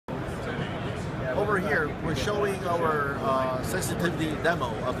over here, we're showing our sensitivity demo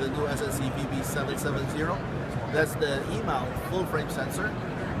of the new SNC VB770. That's the E-mount full-frame sensor.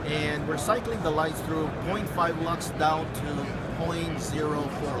 And we're cycling the lights through 0.5 lux down to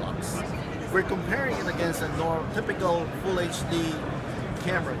 0.04 lux. We're comparing it against a typical Full HD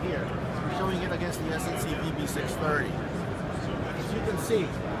camera here. We're showing it against the SNC VB630. As you can see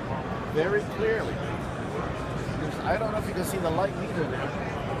very clearly, I don't know if you can see the light meter there,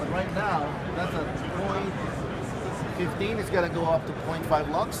 but right now that's a 0.15. It's going to go up to 0.5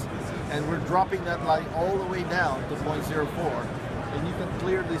 lux, and we're dropping that light all the way down to 0.04, and you can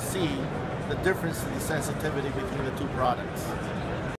clearly see the difference in the sensitivity between the two products.